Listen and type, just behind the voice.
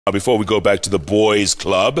Now, before we go back to the boys'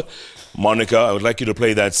 club, Monica, I would like you to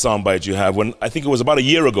play that soundbite you have when, I think it was about a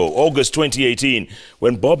year ago, August 2018,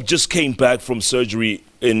 when Bob just came back from surgery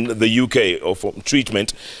in the UK, or from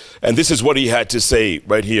treatment, and this is what he had to say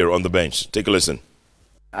right here on the bench. Take a listen.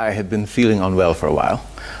 I had been feeling unwell for a while.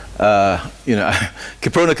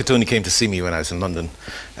 Kiprona Katoni came to see me when I was in London,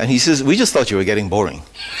 and he says, "We just thought you were getting boring."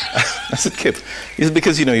 I said, "Kip," he said,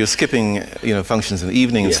 "because you're skipping functions in the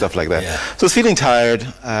evening and stuff like that." Yeah. So I was feeling tired.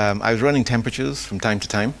 I was running temperatures from time to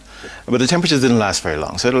time, but the temperatures didn't last very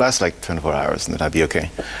long, so it'll last like 24 hours, and then I'd be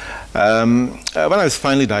okay. When I was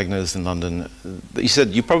finally diagnosed in London, he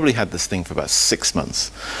said, "You probably had this thing for about 6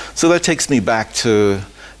 months." So that takes me back to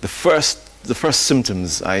the first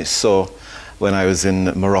symptoms I saw when I was in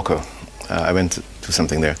Morocco. I went to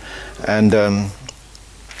something there, and I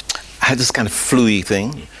had this kind of flu-y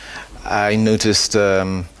thing. I noticed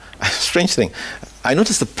a strange thing. I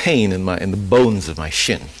noticed the pain in the bones of my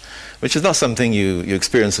shin, which is not something you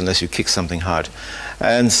experience unless you kick something hard.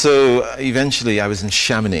 And so eventually I was in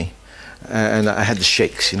Chamonix, and I had the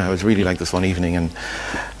shakes. I was really like this one evening, and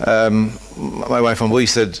my wife on board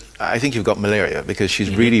said, "I think you've got malaria," because she's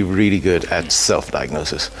really, really good at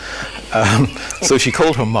self-diagnosis. So she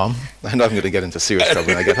called her mom. I know I'm going to get into serious trouble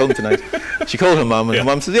when I get home tonight. She called her mom, and her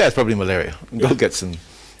mom said, "Yeah, it's probably malaria. Go get some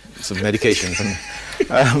medications."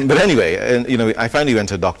 And, but anyway, I finally went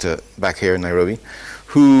to a doctor back here in Nairobi,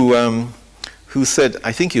 who said,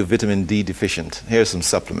 "I think you're vitamin D deficient. Here are some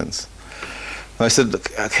supplements." I said, "Look,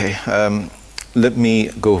 okay, let me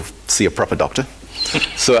go see a proper doctor."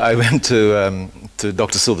 So I went to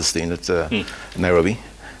Dr. Silverstein at Nairobi,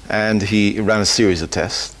 and he ran a series of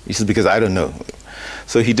tests. He said, "Because I don't know."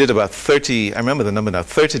 So he did about 30, I remember the number now,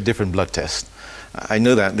 30 different blood tests. I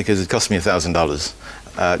know that because it cost me $1,000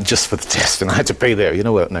 just for the test, and I had to pay there. You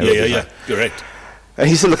know what Nairobi is like. Yeah, correct. And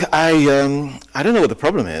he said, "Look, I don't know what the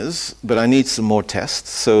problem is, but I need some more tests,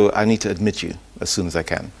 so I need to admit you as soon as I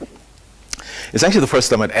can." It's actually the first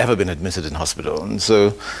time I'd ever been admitted in hospital. And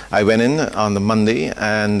so I went in on the Monday,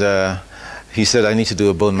 and he said, "I need to do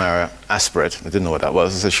a bone marrow aspirate." I didn't know what that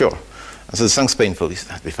was. I said, "Sure." I said, "It sounds painful." He said,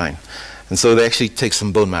 "That'd be fine." And so they actually take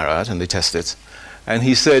some bone marrow out, and they test it. And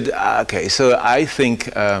he said, "Okay, so I think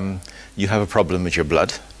you have a problem with your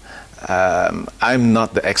blood. I'm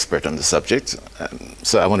not the expert on the subject,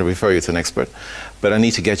 so I want to refer you to an expert, but I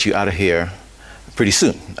need to get you out of here pretty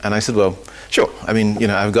soon." And I said, "Well, sure. I mean,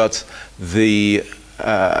 I've got the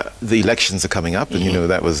elections are coming up, and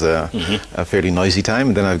that was a fairly noisy time.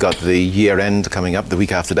 And then I've got the year end coming up the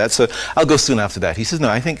week after that, so I'll go soon after that." He says, "No,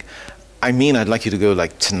 I'd like you to go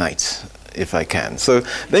like tonight, if I can." So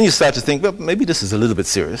then you start to think, well, maybe this is a little bit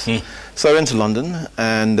serious. So I went to London,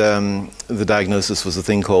 and the diagnosis was a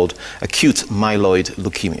thing called acute myeloid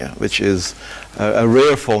leukemia, which is a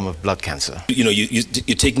rare form of blood cancer.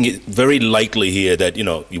 You're taking it very lightly here that,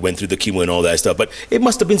 you went through the chemo and all that stuff, but it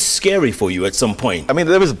must have been scary for you at some point. I mean,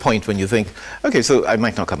 there was a point when you think, okay, so I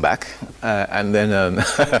might not come back, and then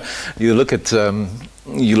you look at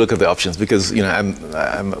the options, because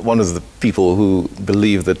I'm one of the people who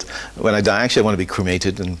believe that when I die, actually I want to be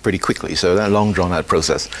cremated, and pretty quickly, so that long drawn out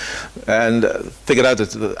process. And figured out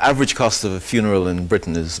that the average cost of a funeral in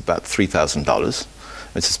Britain is about $3,000,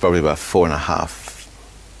 which is probably about 4.5,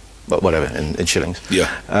 but whatever, in shillings. Yeah.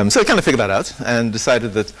 So I kind of figured that out and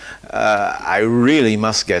decided that I really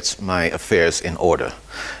must get my affairs in order.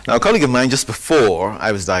 Now, a colleague of mine, just before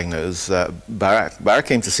I was diagnosed, Barak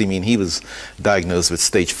came to see me, and he was diagnosed with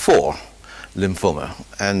stage 4 lymphoma.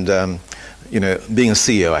 And being a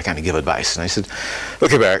CEO, I kind of give advice. And I said,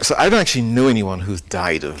 "Okay, Barak, so I don't actually know anyone who's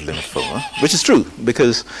died of lymphoma," which is true,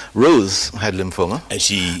 because Rose had lymphoma. And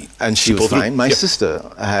she was fine. My sister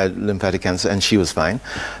had lymphatic cancer, and she was fine.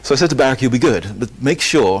 So I said to Barak, "You'll be good, but make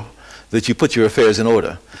sure that you put your affairs in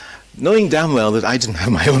order," knowing damn well that I didn't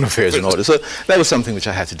have my own affairs in order. So that was something which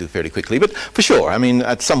I had to do fairly quickly. But for sure, I mean,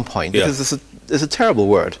 at some point, because it's a terrible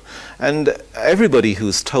word, and everybody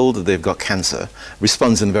who's told that they've got cancer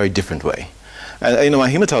responds in a very different way. And my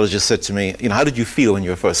hematologist said to me, "How did you feel when you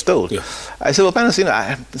were first told?" Yeah. I said, "Well, Panos,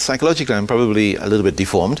 psychologically, I'm probably a little bit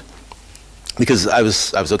deformed, because I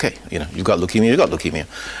was okay. You've got leukemia, you've got leukemia."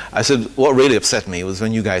 I said, "What really upset me was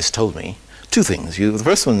when you guys told me two things. The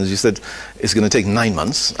first one is you said it's going to take 9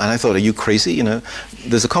 months, and I thought, are you crazy?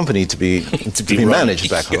 There's a company to be managed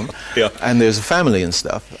back home, and there's a family and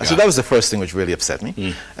stuff." So that was the first thing which really upset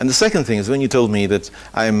me. And the second thing is when you told me that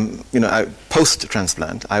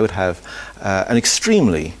post-transplant, I would have an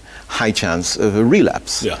extremely high chance of a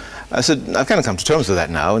relapse. Yeah. I said, I've kind of come to terms with that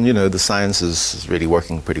now, and the science is really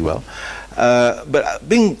working pretty well. But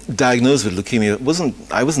being diagnosed with leukemia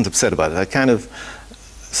I wasn't upset about it.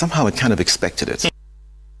 Somehow I kind of expected it.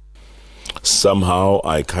 Somehow,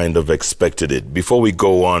 I kind of expected it. Before we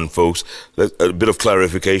go on, folks, a bit of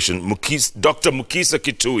clarification. Dr. Mukisa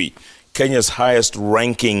Kitui, Kenya's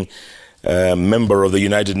highest-ranking member of the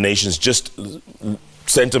United Nations, just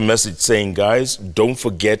sent a message saying, guys, don't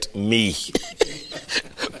forget me.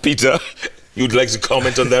 Peter, you'd like to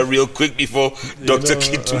comment on that real quick before Dr.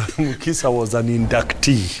 Kitui? Mukisa was an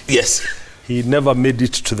inductee. Yes. He never made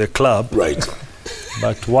it to the club. Right.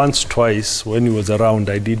 But once, twice, when he was around,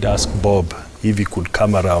 I did ask Bob if he could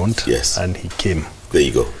come around. Yes. And he came. There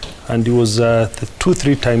you go. And it was the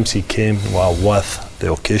 2-3 times he came were worth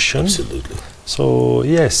the occasion. Absolutely. So,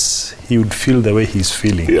 yes, he would feel the way he's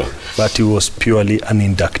feeling. Yeah. But he was purely an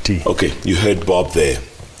inductee. Okay, you heard Bob there.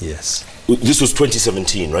 Yes. This was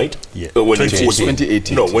 2017, right? Yeah. When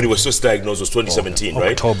 2018. No, when he was first diagnosed was 2017,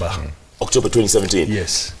 right? October. October 2017.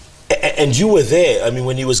 Yes. And you were there. I mean,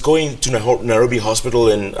 when he was going to Nairobi Hospital,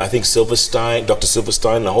 and I think Silverstein, Dr.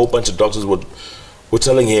 Silverstein, and a whole bunch of doctors were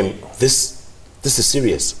telling him, this is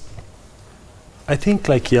serious. I think,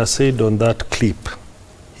 like he has said on that clip,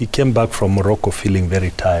 he came back from Morocco feeling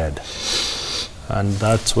very tired. And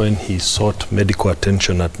that's when he sought medical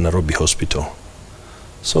attention at Nairobi Hospital.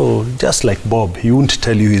 So, just like Bob, he won't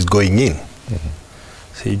tell you he's going in.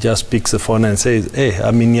 So he just picks the phone and says, hey,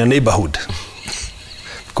 I'm in your neighborhood.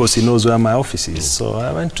 Because he knows where my office is. So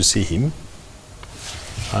I went to see him.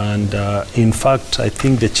 And in fact, I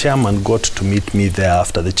think the chairman got to meet me there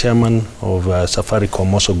after. The chairman of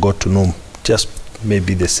Safaricom also got to know just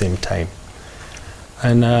maybe the same time.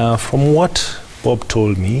 And from what Bob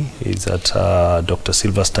told me is that Dr.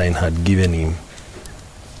 Silverstein had given him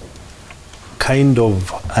kind of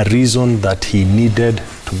a reason that he needed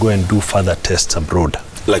to go and do further tests abroad.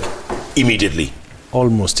 Like immediately?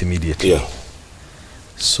 Almost immediately. Yeah.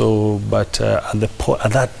 So, but at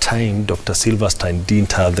that time, Dr. Silverstein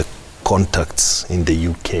didn't have the contacts in the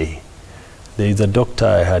UK. There is a doctor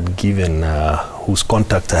I had given, whose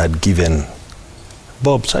contact I had given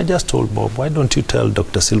Bob. So I just told Bob, why don't you tell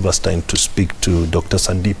Dr. Silverstein to speak to Dr.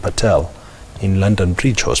 Sandeep Patel in London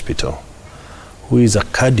Bridge Hospital, who is a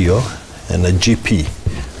cardio and a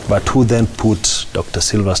GP, but who then put Dr.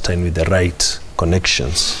 Silverstein with the right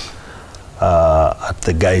connections at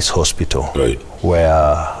the Guy's Hospital, right,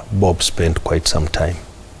 where Bob spent quite some time.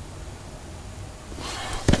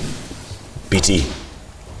 BT,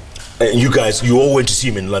 you guys, you all went to see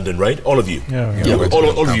him in London, right? All of you? Yeah.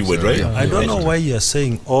 All of you went, right? I don't know why you're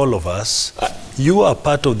saying all of us. You are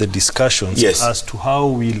part of the discussions as to how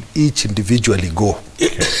we'll each individually go.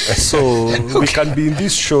 So we can be in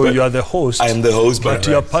this show, you are the host. I am the host, but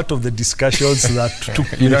you are part of the discussions that took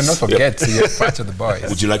place. You don't forget, you're part of the boys.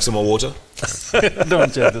 Would you like some more water?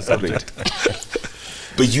 Don't change the subject.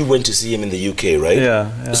 But you went to see him in the UK, right?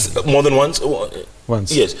 Yeah. More than once?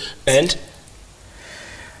 Once. Yes. And?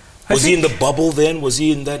 Was he in the bubble then? Was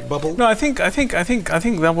he in that bubble? No, I think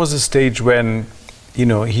that was a stage when, you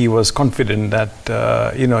know, he was confident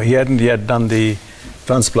that, you know, he hadn't yet done the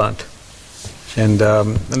transplant. And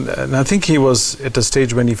I think he was at a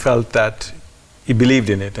stage when he felt that he believed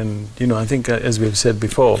in it. And, you know, I think, as we've said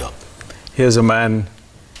before, here's a man,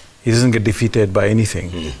 he doesn't get defeated by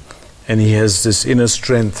anything. And he has this inner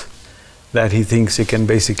strength that he thinks he can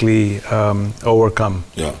basically overcome.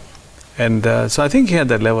 Yeah. And so I think he had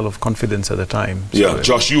that level of confidence at the time. Yeah, so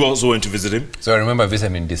Josh, you also went to visit him? So I remember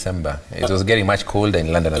visiting him in December. It was getting much colder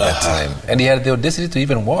in London at that time. And he had the audacity to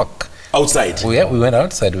even walk. Outside? We went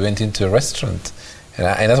outside. We went into a restaurant.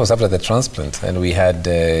 And that was after the transplant. And we had,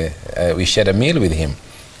 we shared a meal with him.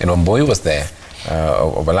 And Omboy was there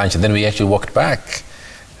over lunch. And then we actually walked back.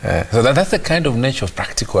 So that's the kind of nature of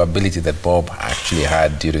practical ability that Bob actually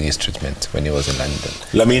had during his treatment when he was in London.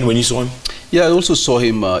 Lamine, when you saw him? Yeah, I also saw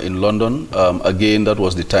him in London. Again, that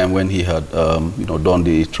was the time when he had, you know, done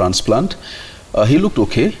the transplant. He looked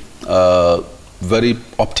okay, very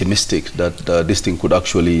optimistic that this thing could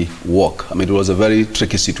actually work. I mean, it was a very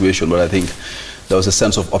tricky situation, but I think there was a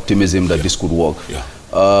sense of optimism that this could work.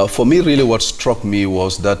 Yeah. For me, really, what struck me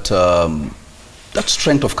was that that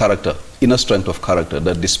strength of character, inner strength of character,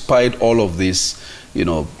 that despite all of this, you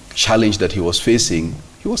know, challenge that he was facing,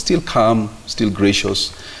 he was still calm, still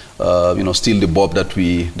gracious, you know, still the Bob that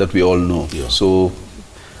we all know. Yeah. So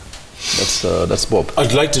that's Bob.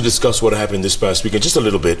 I'd like to discuss what happened this past weekend just a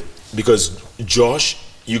little bit, because Josh,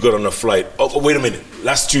 you got on a flight. Oh, wait a minute.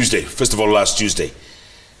 Last Tuesday. First of all, last Tuesday.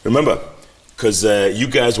 Remember? Because you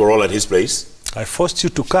guys were all at his place. I forced you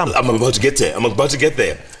to come. I'm about to get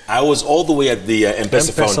there. I was all the way at the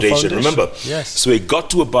M-Pesa Foundation, remember? Yes. So it got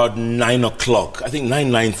to about 9 o'clock, I think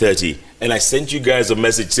 9:30, and I sent you guys a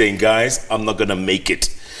message saying, guys, I'm not going to make it.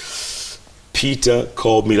 Peter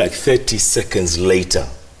called me like 30 seconds later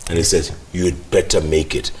And he says, you'd better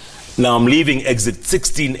make it. Now I'm leaving exit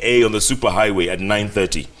 16A on the superhighway at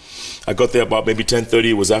 9:30. I got there about maybe 10:30.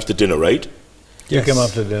 It was after dinner, right? You came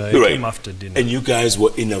after dinner. Right. Came after dinner. And you guys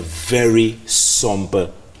were in a very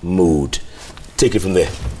somber mood. Take it from there.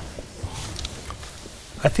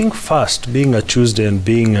 I think first, being a Tuesday and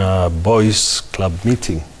being a boys' club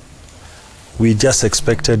meeting, we just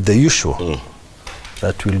expected the usual.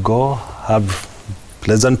 That we'll go, have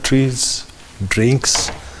pleasantries,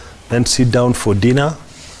 drinks, then sit down for dinner,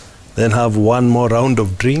 then have one more round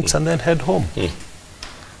of drinks and then head home.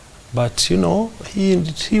 But, you know,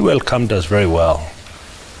 he welcomed us very well.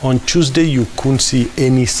 On Tuesday, you couldn't see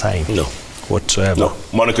any sign whatsoever. No.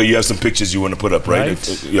 Monica, you have some pictures you want to put up,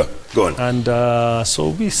 right? Yeah, go on. And so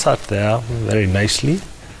we sat there very nicely.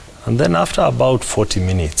 And then after about 40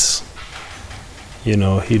 minutes, you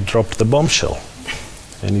know, he dropped the bombshell.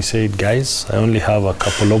 And he said, guys, I only have a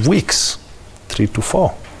couple of weeks, 3 to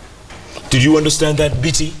 4. Did you understand that,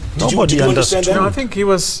 BT? Nobody did you understood. that? No, I think he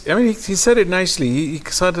was, I mean, he said it nicely. He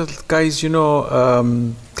started, guys, you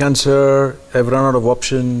know, cancer, I've run out of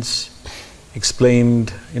options,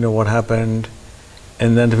 explained, you know, what happened.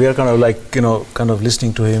 And then we are kind of like, you know, kind of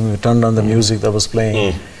listening to him. We turned on the music that was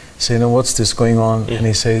playing. Say, you know, what's this going on? And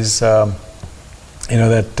he says, you know,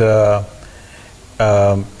 that,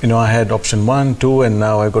 you know, I had option 1, 2, and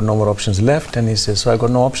now I got no more options left. And he says, so I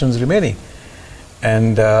got no options remaining.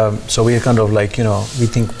 And so we are kind of like, you know, we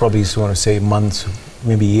think probably he's going to say months,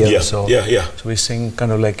 maybe a year or so. Yeah. So we're saying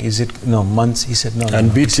kind of like, is it, no, months? He said, no.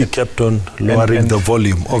 And BT kept on lowering the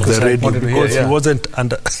volume of the radio because he wasn't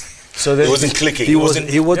under... So it wasn't clicking. He was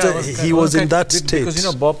in that state. Because, you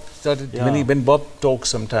know, Bob started, when Bob talks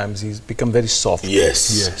sometimes, he's become very soft. Yes.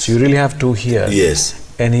 So you really have to hear. Yes.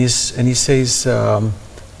 And he says,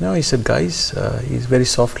 no, he said, guys, he's very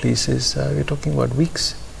softly, he says, we're talking about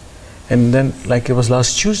weeks. And then, like, it was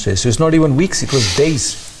last Tuesday, so it's not even weeks, it was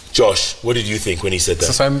days. Josh, what did you think when he said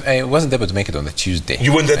that? So I wasn't able to make it on the Tuesday.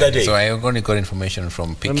 You weren't there that day? So I only got information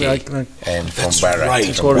from PK and from Barra.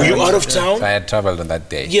 Right. Were you out of town? So I had traveled on that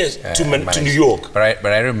day. Yes, to New York. But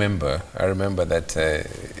I remember that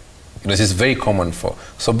you know, it's very common for...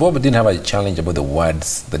 So Bob didn't have a challenge about the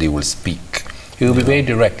words that he will speak. He will be very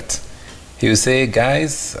direct. He will say,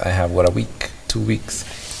 guys, I have, what, a week, 2 weeks.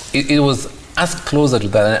 It was as closer to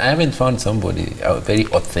that. And I haven't found somebody very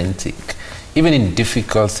authentic, even in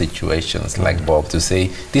difficult situations like Bob, to say,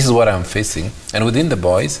 this is what I'm facing. And within the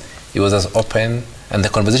boys, it was as open, and the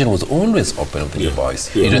conversation was always open within the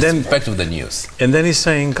boys, irrespective of the news. And then he's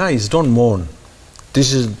saying, guys, don't mourn.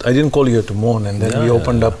 This is, I didn't call you here to mourn. And then we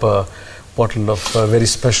opened up a bottle of very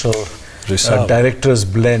special director's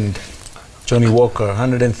blend, Johnny Walker,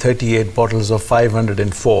 138 bottles of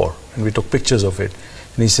 504. And we took pictures of it.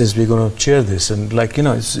 And he says, we're going to cheer this. And like, you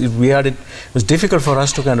know, it was difficult for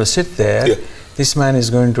us to kind of sit there. Yeah. This man is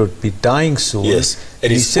going to be dying soon. Yes.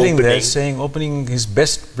 And he's sitting there saying, opening his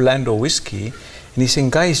best blend of whiskey. And he's saying,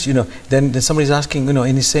 guys, you know, then somebody's asking, you know,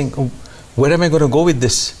 and he's saying, oh, where am I going to go with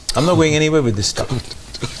this? I'm not going anywhere with this stuff.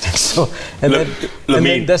 So, and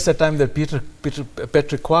then that's the time that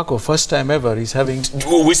Patrick Quaco, first time ever, he's having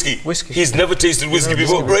whiskey. He's never tasted whiskey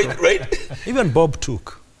before, right? Even Bob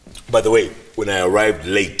took. By the way, when I arrived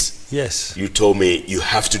late, you told me you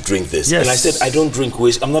have to drink this. Yes. And I said, I don't drink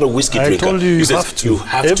whiskey. I'm not a whiskey drinker. I told you have to. You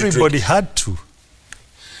have Everybody to had to.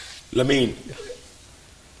 I mean,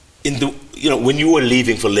 when you were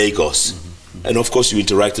leaving for Lagos, and of course you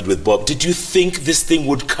interacted with Bob, did you think this thing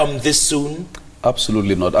would come this soon?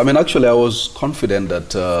 Absolutely not. I mean, actually, I was confident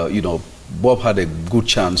that, you know, Bob had a good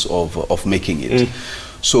chance of making it.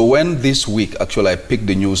 So when this week, actually, I picked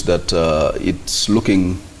the news that it's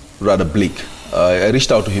looking rather bleak, I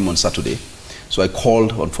reached out to him on Saturday. So I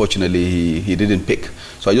called. Unfortunately, he didn't pick.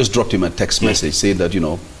 So I just dropped him a text message saying that, you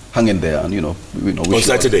know, hang in there, and, you know, on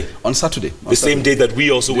Saturday? On Saturday. The same day that we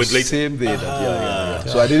also went late? The same day.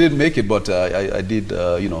 So I didn't make it, but I did,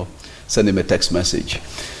 you know, send him a text message.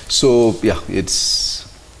 So, yeah, it's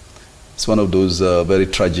one of those very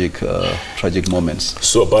tragic moments.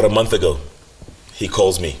 So about a month ago, he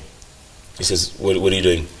calls me. He says, what are you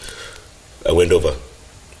doing? I went over.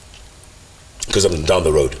 Because I'm down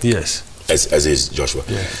the road. Yes. As is Joshua.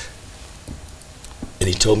 Yes. And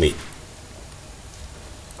he told me,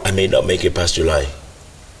 I may not make it past July.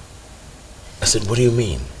 I said, what do you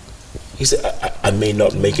mean? He said, I may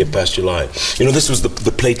not make it past July. You know, this was the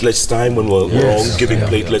platelets time when we're all giving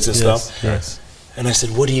platelets and stuff. Yes. And I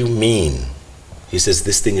said, what do you mean? He says,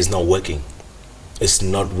 this thing is not working. It's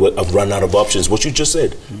not, I've run out of options. What you just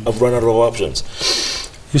said, I've run out of options.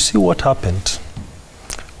 You see what happened?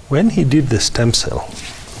 When he did the stem cell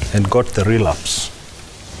and got the relapse,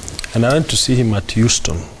 and I went to see him at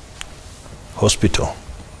Houston, Hospital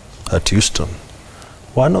at Houston,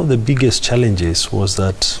 one of the biggest challenges was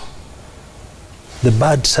that the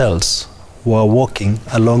bad cells were walking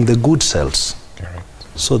along the good cells. Correct.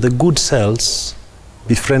 So the good cells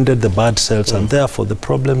befriended the bad cells, and therefore the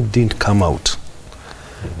problem didn't come out.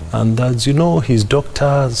 And as you know, his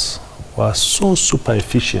doctors were so super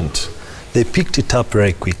efficient. They picked it up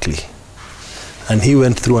very quickly. And he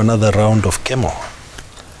went through another round of chemo.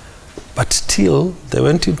 But still, they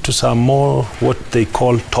went into some more what they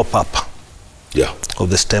call top-up of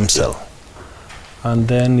the stem cell. And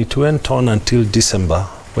then it went on until December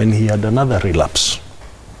when he had another relapse.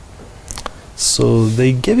 So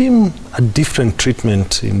they gave him a different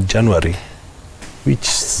treatment in January, which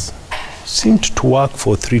seemed to work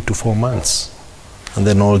for 3 to 4 months. And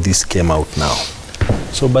then all this came out now.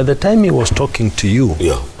 So by the time he was talking to you,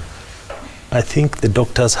 I think the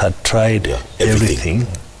doctors had tried everything.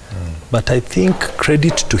 But I think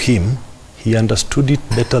credit to him, he understood it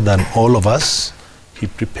better than all of us. He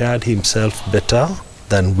prepared himself better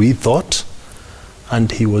than we thought,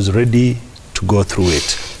 and he was ready to go through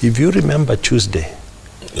it. If you remember Tuesday,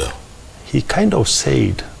 he kind of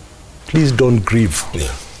said, please don't grieve.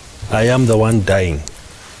 I am the one dying,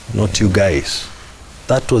 not you guys.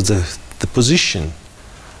 That was the position.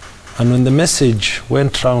 And when the message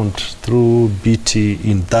went round through BT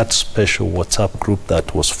in that special WhatsApp group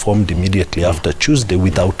that was formed immediately after Tuesday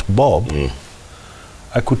without Bob,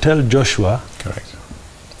 I could tell Joshua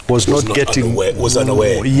was not getting... Was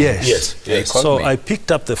unaware. Yes. So me. I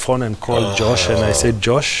picked up the phone and called Josh, and I said,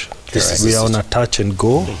 Josh, we are on a touch and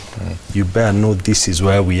go. You better know this is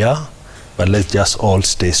where we are, but let's just all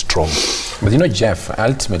stay strong. But you know, Jeff,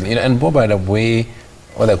 ultimately, and Bob had a way,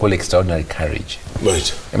 what I call extraordinary courage.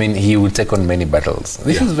 Right. I mean, he will take on many battles.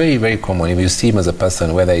 This is very, very common. If you see him as a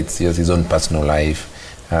person, whether it's his own personal life,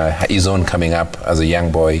 his own coming up as a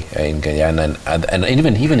young boy in Kenya, and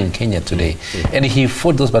even in Kenya today, and he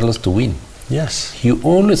fought those battles to win. Yes.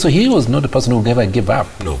 So he was not a person who ever gave up.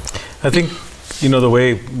 No. I think, you know, the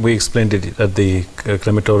way we explained it at the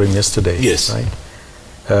crematorium yesterday. Yes.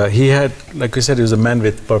 Right? He had, like we said, he was a man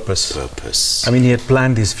with purpose. I mean, he had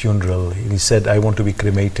planned his funeral. He said, I want to be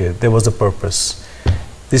cremated. There was a purpose.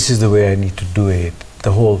 This is the way I need to do it.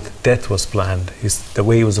 The whole death was planned. The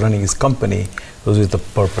way he was running his company was with a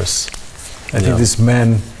purpose. I think this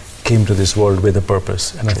man came to this world with a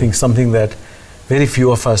purpose. And I think something that very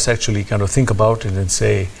few of us actually kind of think about it and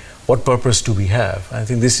say, what purpose do we have? I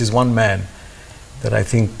think this is one man that I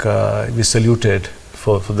think we saluted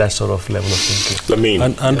for that sort of level of thinking. I mean,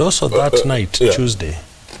 and also that night, Tuesday.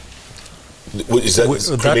 Is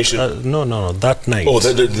that cremation? No, that night. Oh,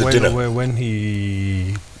 the dinner. When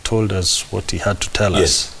he told us what he had to tell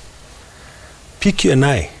us. PQ and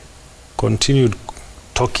I continued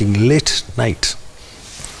talking late night,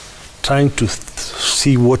 trying to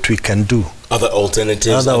see what we can do. Other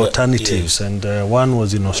alternatives. And one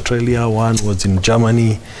was in Australia, one was in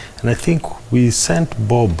Germany. And I think we sent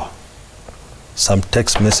Bob some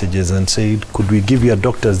text messages and said, could we give your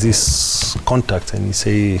doctors this contact? And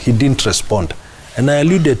he didn't respond. And I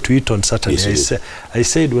alluded to it on Saturday. Yes, I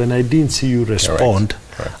said, when I didn't see you respond,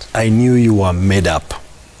 I knew you were made up.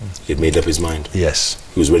 He had made up his mind. Yes.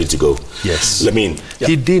 He was ready to go. Yes. Lamine.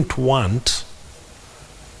 He didn't want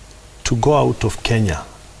to go out of Kenya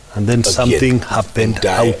and then something happened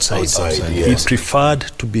outside. He preferred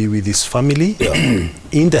to be with his family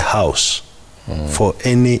in the house for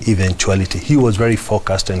any eventuality. He was very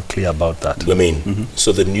focused and clear about that. Lamine,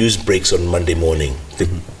 so the news breaks on Monday morning. The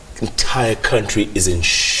entire country is in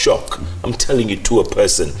shock. I'm telling you, to a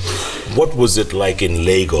person. What was it like in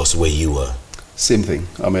Lagos where you were? Same thing.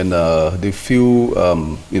 I mean, the few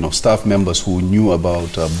staff members who knew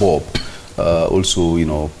about Bob also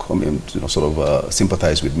sort of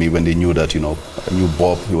sympathized with me when they knew that I knew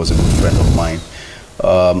Bob. He was a good friend of mine.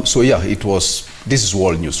 So yeah, this is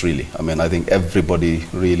world news really. I mean, I think everybody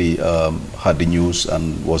really had the news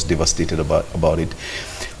and was devastated about it.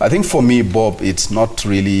 I think for me, Bob, it's not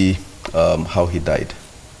really how he died,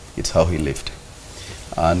 it's how he lived.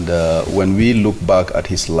 And when we look back at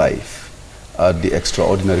his life, at the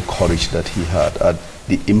extraordinary courage that he had, at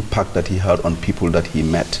the impact that he had on people that he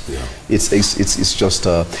met, it's just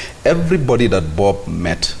everybody that Bob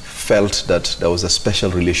met felt that there was a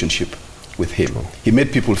special relationship with him. He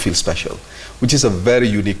made people feel special, which is a very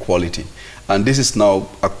unique quality. And this is now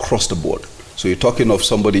across the board. So you're talking of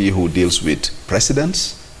somebody who deals with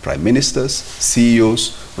presidents, prime ministers,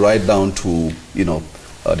 CEOs, right down to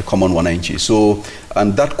the common wananchi. So,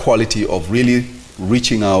 and that quality of really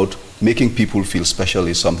reaching out, making people feel special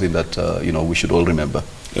is something that we should all remember.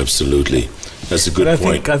 Absolutely, that's a good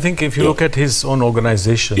point. I think if you look at his own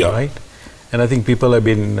organization, right? And I think people have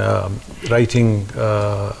been writing,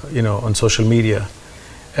 on social media,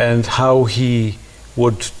 and how he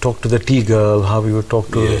would talk to the tea girl, how he would talk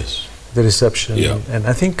to the reception. Yeah. And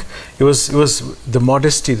I think it was the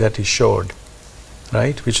modesty that he showed,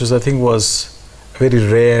 right? Which was, I think, was a very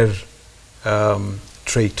rare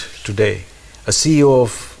trait today. A CEO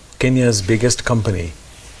of Kenya's biggest company,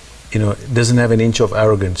 doesn't have an inch of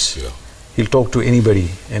arrogance. Yeah. He'll talk to anybody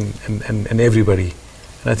and everybody.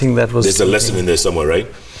 And I think that was... There's a lesson in there somewhere, right?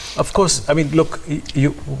 Of course. I mean, look,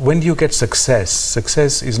 when you get success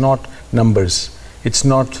is not numbers. It's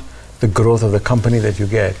not the growth of the company that you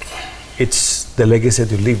get. It's the legacy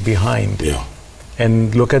that you leave behind. Yeah.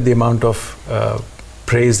 And look at the amount of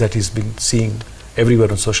praise that he's been seeing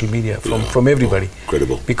everywhere on social media from everybody. Oh,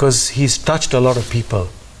 incredible. Because he's touched a lot of people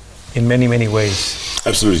in many, many ways.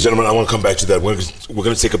 Absolutely. Gentlemen, I want to come back to that. We're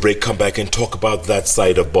going to take a break, come back and talk about that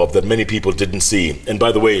side of Bob that many people didn't see. And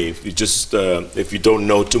by the way, if you don't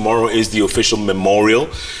know, tomorrow is the official memorial.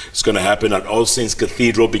 It's going to happen at All Saints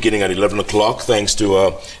Cathedral beginning at 11 o'clock, thanks to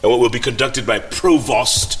what will be conducted by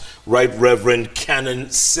Provost, Right Reverend Canon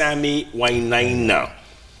Sammy Wainaina.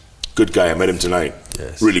 Good guy. I met him tonight.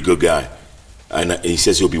 Yes. Really good guy. And he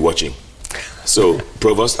says he'll be watching. So,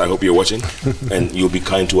 Provost, I hope you're watching and you'll be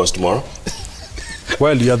kind to us tomorrow.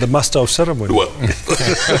 Well, you are the master of ceremony. Well,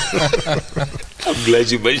 I'm glad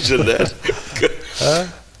you mentioned that.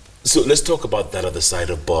 So let's talk about that other side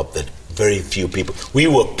of Bob that very few people. We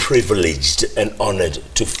were privileged and honored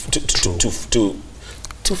to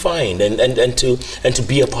find and to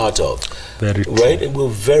be a part of. Very true. Right? And we're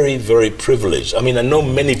very, very privileged. I mean, I know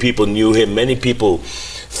many people knew him. Many people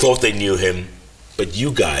thought they knew him. But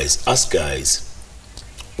you guys, us guys,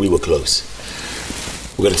 we were close.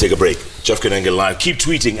 We're going to take a break. Jeff Koinange Live. Keep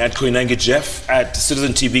tweeting at Koinange Jeff, at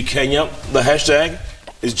Citizen TV Kenya. The hashtag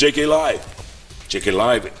is JKLIVE.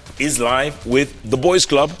 JKLIVE is live with the Boys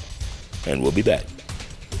Club. And we'll be back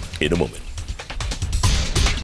in a moment.